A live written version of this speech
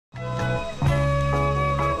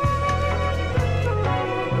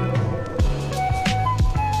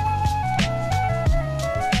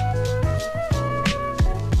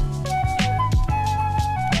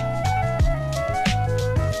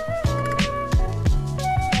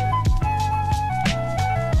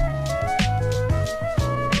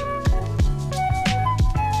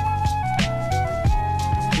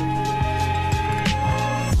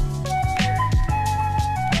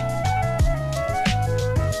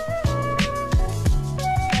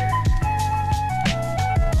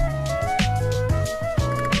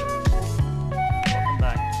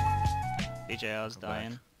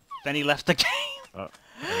Then he left the game. Oh,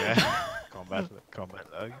 yeah. combat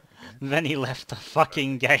lag. Okay. Then he left the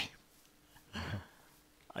fucking game.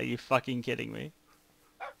 Are you fucking kidding me?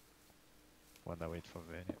 When I wait for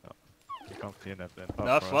Vinny. No. You can't clean up then.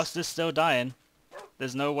 No, Frost is still dying.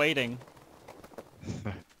 There's no waiting.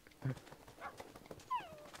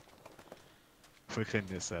 If we clean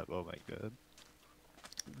this up, oh my god.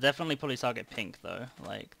 Definitely probably target pink though.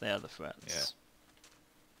 Like, they are the threats. Yeah.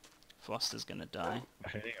 Frost is gonna die.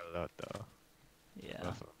 I'm hitting a lot though.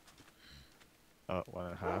 Yeah. Oh,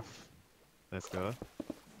 1.5. Let's go.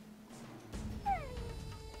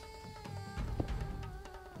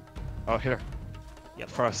 Oh, here. Yep.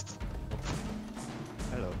 First.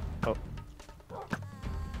 Hello. Oh.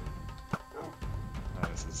 Oh,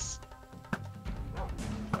 this is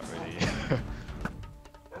not really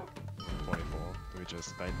 44. Do we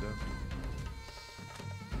just fight them?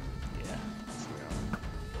 Yeah. Yes, we are.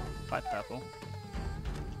 Fight purple.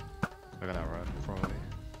 We're gonna run, probably.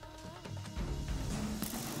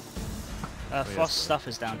 Frost yes. stuff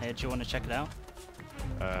is down here. Do you want to check it out?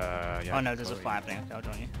 Yeah. Oh no, there's a probably. fire thing. Okay, I'll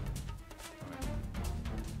join you.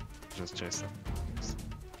 Just chase them.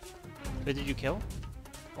 Who did you kill?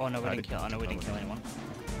 Oh no, we didn't kill. Oh no, we didn't kill anyone.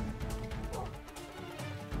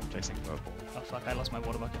 Chasing purple. Oh fuck, I lost my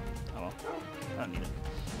water bucket. Oh well. I don't need it.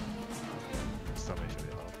 Stop me for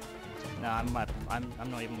the help. No,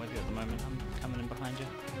 I'm not even with you at the moment. I'm coming in behind you.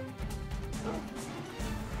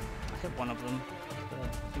 I hit one of them. I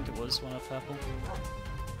think it was one of purple.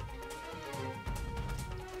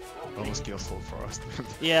 Almost kills full frost.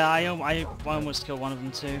 Yeah, I almost killed one of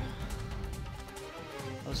them too.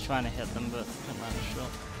 I was trying to hit them, but couldn't land a shot.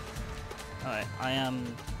 Alright, I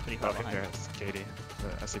am pretty far I think behind. there's Katie.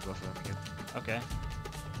 I see both of them again. Okay.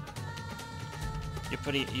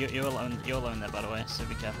 You're alone there, by the way, so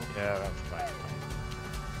be careful. Yeah, that's fine.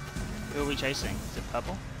 Who are we chasing? Is it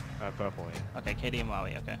purple? Purple, yeah. Okay, Katie and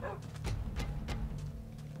Wowie, okay.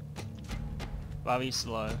 Wowie's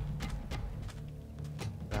slow.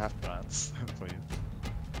 I have plans for you.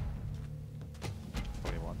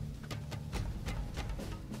 41.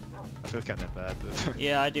 I feel kinda bad. But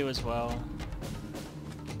Yeah, I do as well.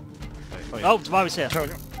 yeah. Oh, Wowie's here.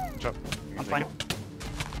 Drop. I'm fine.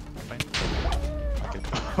 I'm fine. Okay.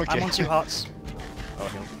 I'm on 2 hearts. Oh,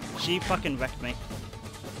 he'll. She fucking wrecked me.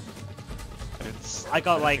 It's, I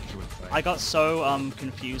got like, think you would find- I got so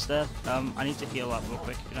confused there. I need to heal up real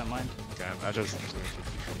quick if you don't mind. Okay, I just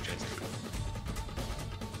chasing.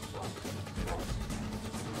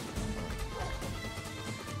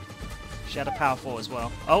 She had a power 4 as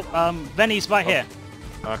well. Oh, Venny's right here.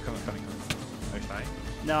 Coming. Are you fine?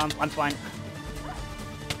 No, I'm fine.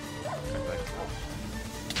 Come back.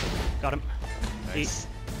 Got him. Nice.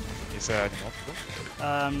 Is multiple?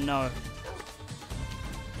 No.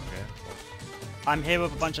 Okay. I'm here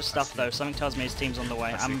with a bunch of stuff though. Something tells me his team's on the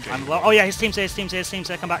way. I see I'm Katie. low. Oh yeah, his team's here.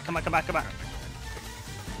 Come back. Come back.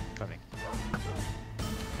 Coming.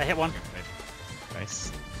 I hit one.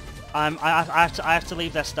 Nice. I have to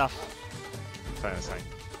leave their stuff. Fine.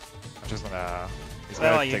 I just wanna.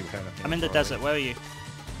 Where are you? I'm in the desert. Where are you?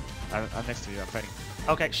 I'm next to you. I'm fighting.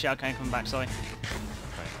 Okay, shit. Okay, come back. Sorry.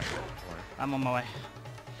 Fine. Don't worry. I'm on my way.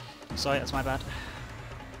 Sorry, that's my bad.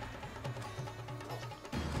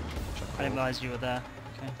 I didn't realize you were there.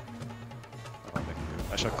 Okay. Oh, thank you.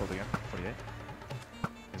 I shot cold again. 48.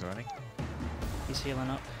 He's running. He's healing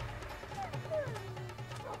up.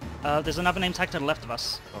 There's another name tag to the left of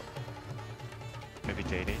us. Oh. Maybe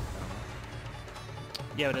Katie. I don't know.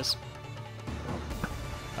 Yeah, it is.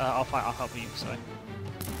 I'll help you. Sorry.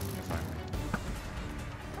 You're fine.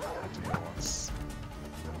 I have to go once.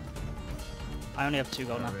 I only have 2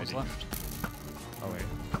 golden apples Already. left. Oh wait.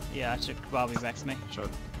 Yeah, I took Barbie wrecked me. Shot.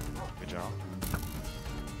 Good job.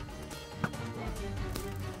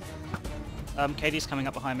 Katie's coming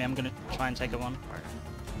up behind me. I'm gonna try and take her one,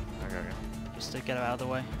 Okay. just to get her out of the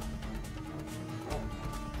way.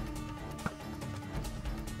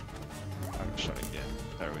 I'm shotting again.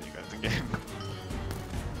 There when you got the game.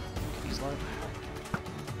 Katie's low.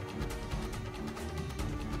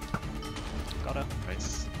 Got her.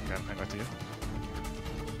 Nice. Okay, I got to you.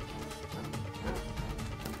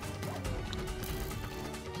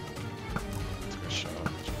 Took a shot.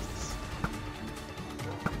 Jesus.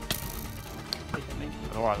 They hit me.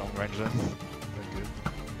 Oh, I long range then. Very good.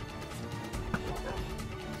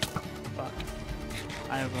 Fuck.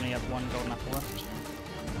 I only have 1 golden apple left.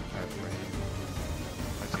 I have rain.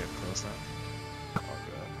 Let's get close now. Oh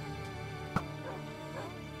god.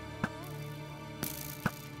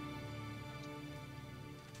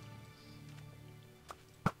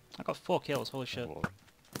 I got 4 kills. Holy shit. Whoa.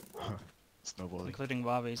 snowballing. Including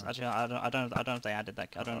Warbies. Actually, I don't know if they added that.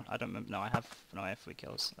 I don't remember. No, I have 3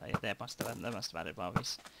 kills. They must have added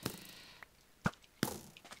Warbies.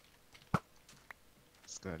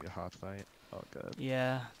 It's gonna be a hard fight. Oh god.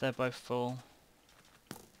 Yeah, they're both full.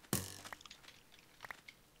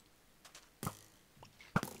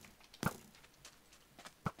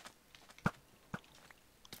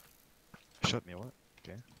 Shot me, what?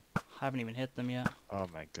 Okay. I haven't even hit them yet. Oh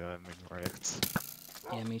my god, I'm being wrecked.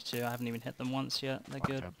 Yeah, me too. I haven't even hit them once yet. They're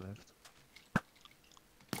good. Cap left.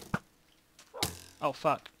 Oh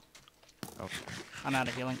fuck. Oh, I'm out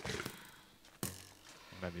of healing.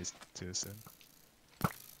 maybe it's too soon.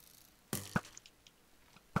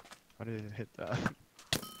 How did it hit that?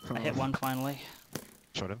 I hit one finally.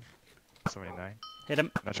 Shot him. 79. Hit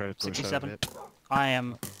him. Not trying to push out a 67. bit. I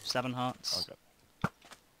am 7 hearts. Oh god.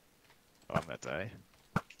 Oh, I'm gonna die.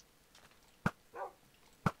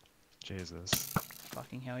 Jesus.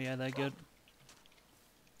 Fucking hell yeah, they're good.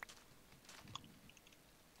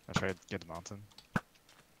 I tried to get the mountain.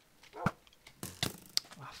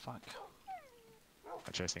 Oh fuck.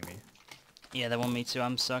 They're chasing me. Yeah, they want me to.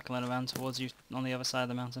 I'm circling around towards you on the other side of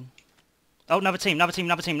the mountain. Oh, another team, another team,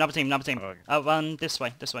 another team, another team, another team. Oh, okay. Oh, run this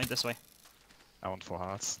way, this way, this way. I want 4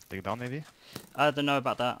 hearts. Dig down maybe? I don't know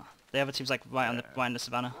about that. The other team's like right on the right in the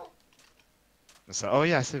savannah. So, oh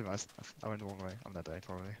yeah, I see him. I went the wrong way. I'm gonna die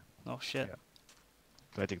probably. Oh shit. Yeah.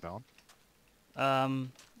 Do I dig down? I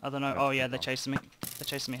don't know. No, Oh yeah, dig they're down. chasing me. They're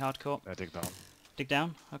chasing me hardcore. I dig down. Dig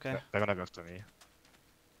down? Okay. They're gonna go after me.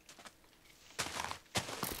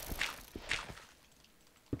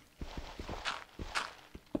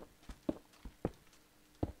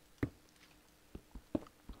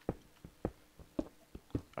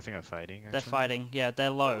 I think I'm fighting. They're fighting. Yeah, they're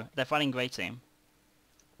low. They're fighting grey team.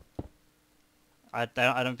 I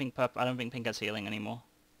don't think Pink has healing anymore.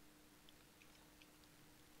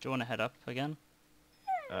 Do you want to head up again?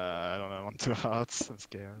 I don't know. I want 2 hearts. I'm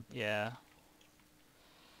scared. Yeah.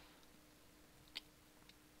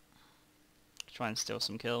 Try and steal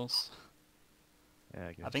some kills. Yeah,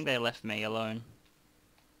 I guess. I think they left me alone.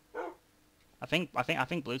 I think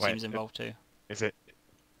blue Wait, team's involved too. Is it?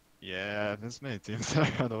 Yeah, there's many teams. I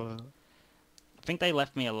don't know. I think they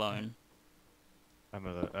left me alone. I've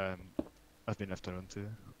been left alone too.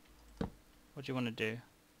 What do you want to do?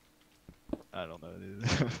 I don't know, dude.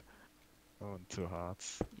 I want 2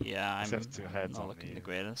 hearts. Yeah, I I'm have 2 heads not on looking me. the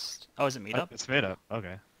greatest. Oh, is it Meetup? It's made up.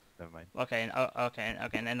 Okay, never mind. Okay, okay.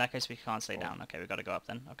 In that case we can't stay down. Okay, we gotta go up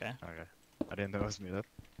then. Okay. Okay, I didn't know it was made up.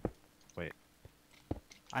 Wait.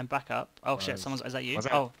 I'm back up. Oh shit, someone's... Is that you? was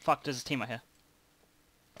that- Oh, fuck, there's a team right here.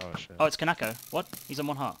 Oh shit. Oh, it's Kanako. What? He's on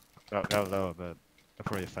 1 heart. Got low, but they're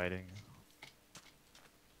probably fighting.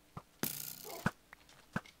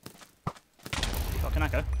 Got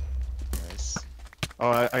Kanako. Nice. Oh,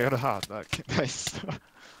 I got a heart back. Nice.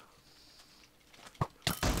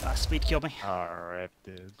 Speed killed me. Alright,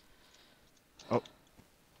 dude. Oh.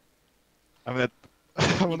 I'm at...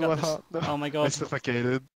 I'm on got 1 this. heart. No. Oh my I god.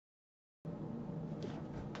 suffocated.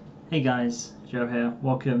 Hey guys, Joe here.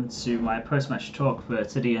 Welcome to my post-match talk for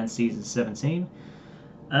To The End Season 17.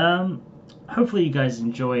 Hopefully you guys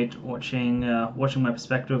enjoyed watching my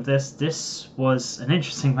perspective of this. This was an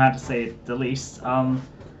interesting round to say the least.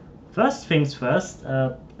 First things first,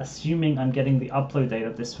 assuming I'm getting the upload date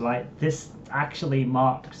of this right, this actually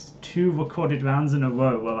marks 2 recorded rounds in a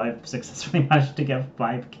row where I've successfully managed to get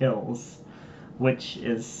 5 kills, which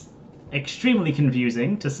is extremely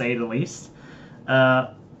confusing to say the least.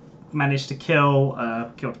 Managed to killed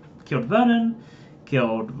Vernon,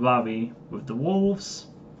 killed Ravi with the wolves,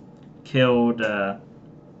 killed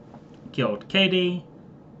Katie,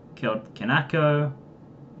 killed Kanako,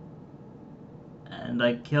 and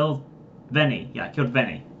I killed Venny. Yeah, I killed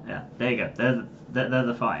Venny. Yeah, there you go. They're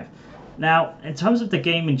the 5. Now, in terms of the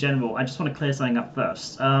game in general, I just want to clear something up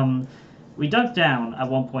first. We dug down at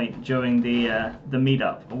one point during the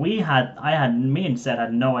meetup. Me and Zed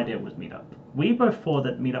had no idea it was Meetup. We both thought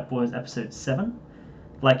that Meetup was episode 7,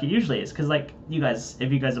 like it usually is, because like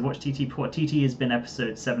if you guys have watched TT before, TT has been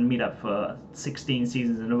episode 7 Meetup for 16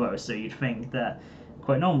 seasons in a row, so you'd think that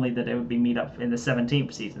quite normally that it would be Meetup in the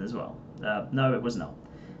 17th season as well. No, it was not.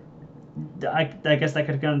 I guess that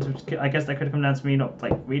could have come down to me not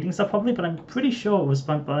like reading stuff properly, but I'm pretty sure it was,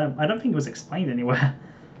 but I don't think it was explained anywhere.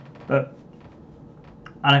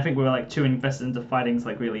 And I think we were like too invested into fighting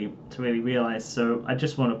to really realize. So I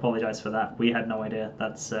just want to apologize for that. We had no idea.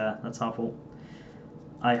 That's our fault.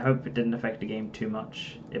 I hope it didn't affect the game too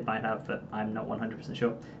much. It might have, but I'm not 100%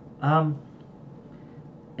 sure.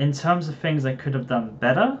 In terms of things I could have done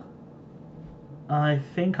better, I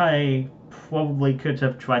think I probably could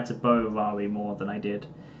have tried to bow Rari more than I did.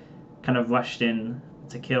 kind of rushed in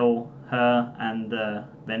to kill her and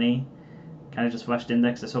Benny. Kind of just rushed in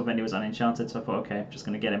there because I saw Benny was unenchanted, so I thought, okay, I'm just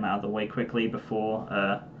going to get him out of the way quickly before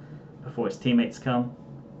his teammates come,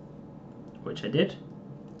 which I did.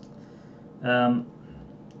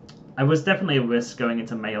 I was definitely a risk going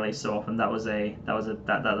into melee so often. That was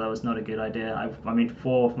not a good idea. I mean,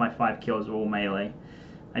 4 of my 5 kills were all melee.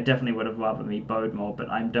 I definitely would have rather me bowed more, but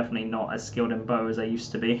I'm definitely not as skilled in bow as I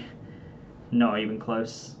used to be. Not even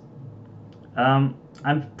close. I'm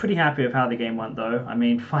pretty happy with how the game went though. I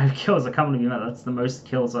mean, 5 kills, I can't believe that. That's the most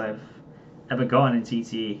kills I've ever gotten in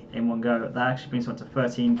TTE in one go. That actually brings me to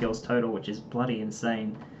 13 kills total, which is bloody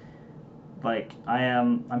insane. Like,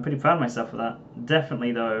 I'm pretty proud of myself for that.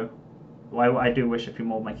 Definitely though, I do wish a few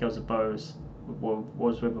more of my kills with bows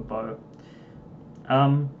was with a bow.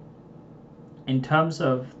 In terms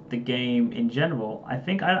of the game in general, I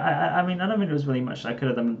think I mean I don't think there was really much I could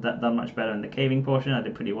have done much better in the caving portion. I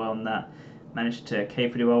did pretty well in that. Managed to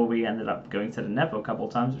cave pretty well. We ended up going to the Nether a couple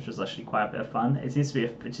of times, which was actually quite a bit of fun. It seems to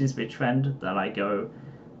be a trend that I go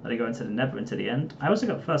into the Nether into the end. I also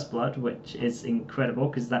got First Blood, which is incredible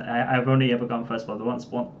because I've only ever gone First Blood once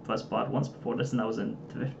before this, and that was in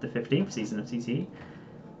the 15th season of TTE,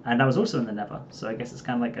 and that was also in the Nether. So I guess it's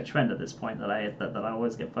kind of like a trend at this point that I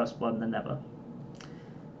always get First Blood in the Nether.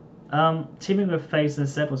 Teaming with FaZe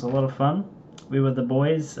instead was a lot of fun. We were the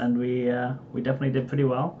boys, and we definitely did pretty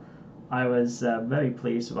well. I was very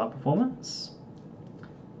pleased with our performance.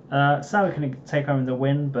 Sad we couldn't take home the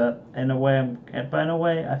win, but in a way,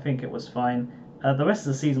 I think it was fine. The rest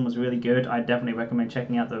of the season was really good. I definitely recommend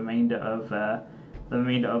checking out the remainder of the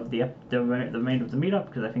meetup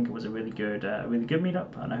because I think it was a really good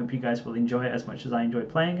meetup, and I hope you guys will enjoy it as much as I enjoyed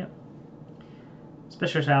playing it.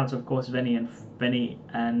 Special shout out to, of course, Benny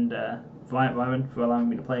and Ryan for allowing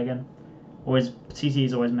me to play again. TT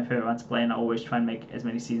is always my favorite round to play, and I always try and make as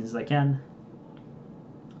many seasons as I can.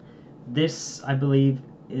 This, I believe,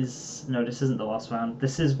 this isn't the last round.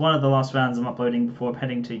 This is one of the last rounds I'm uploading before I'm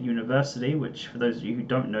heading to university, which, for those of you who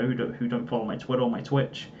don't know, who don't follow my Twitter or my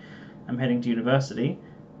Twitch, I'm heading to university.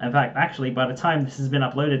 In fact, actually, by the time this has been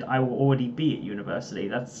uploaded, I will already be at university.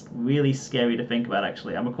 That's really scary to think about,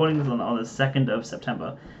 actually. I'm recording this on the 2nd of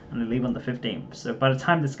September, and I leave on the 15th. So by the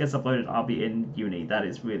time this gets uploaded, I'll be in uni. That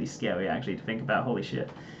is really scary, actually, to think about. Holy shit.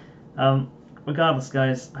 Regardless,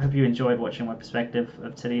 guys, I hope you enjoyed watching my perspective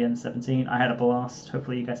of TTE 17. I had a blast.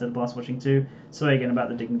 Hopefully you guys had a blast watching too. Sorry again about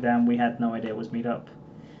the digging down. We had no idea it was Meetup.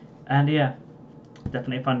 And yeah,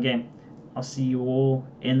 definitely a fun game. I'll see you all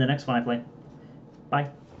in the next one I play. Bye.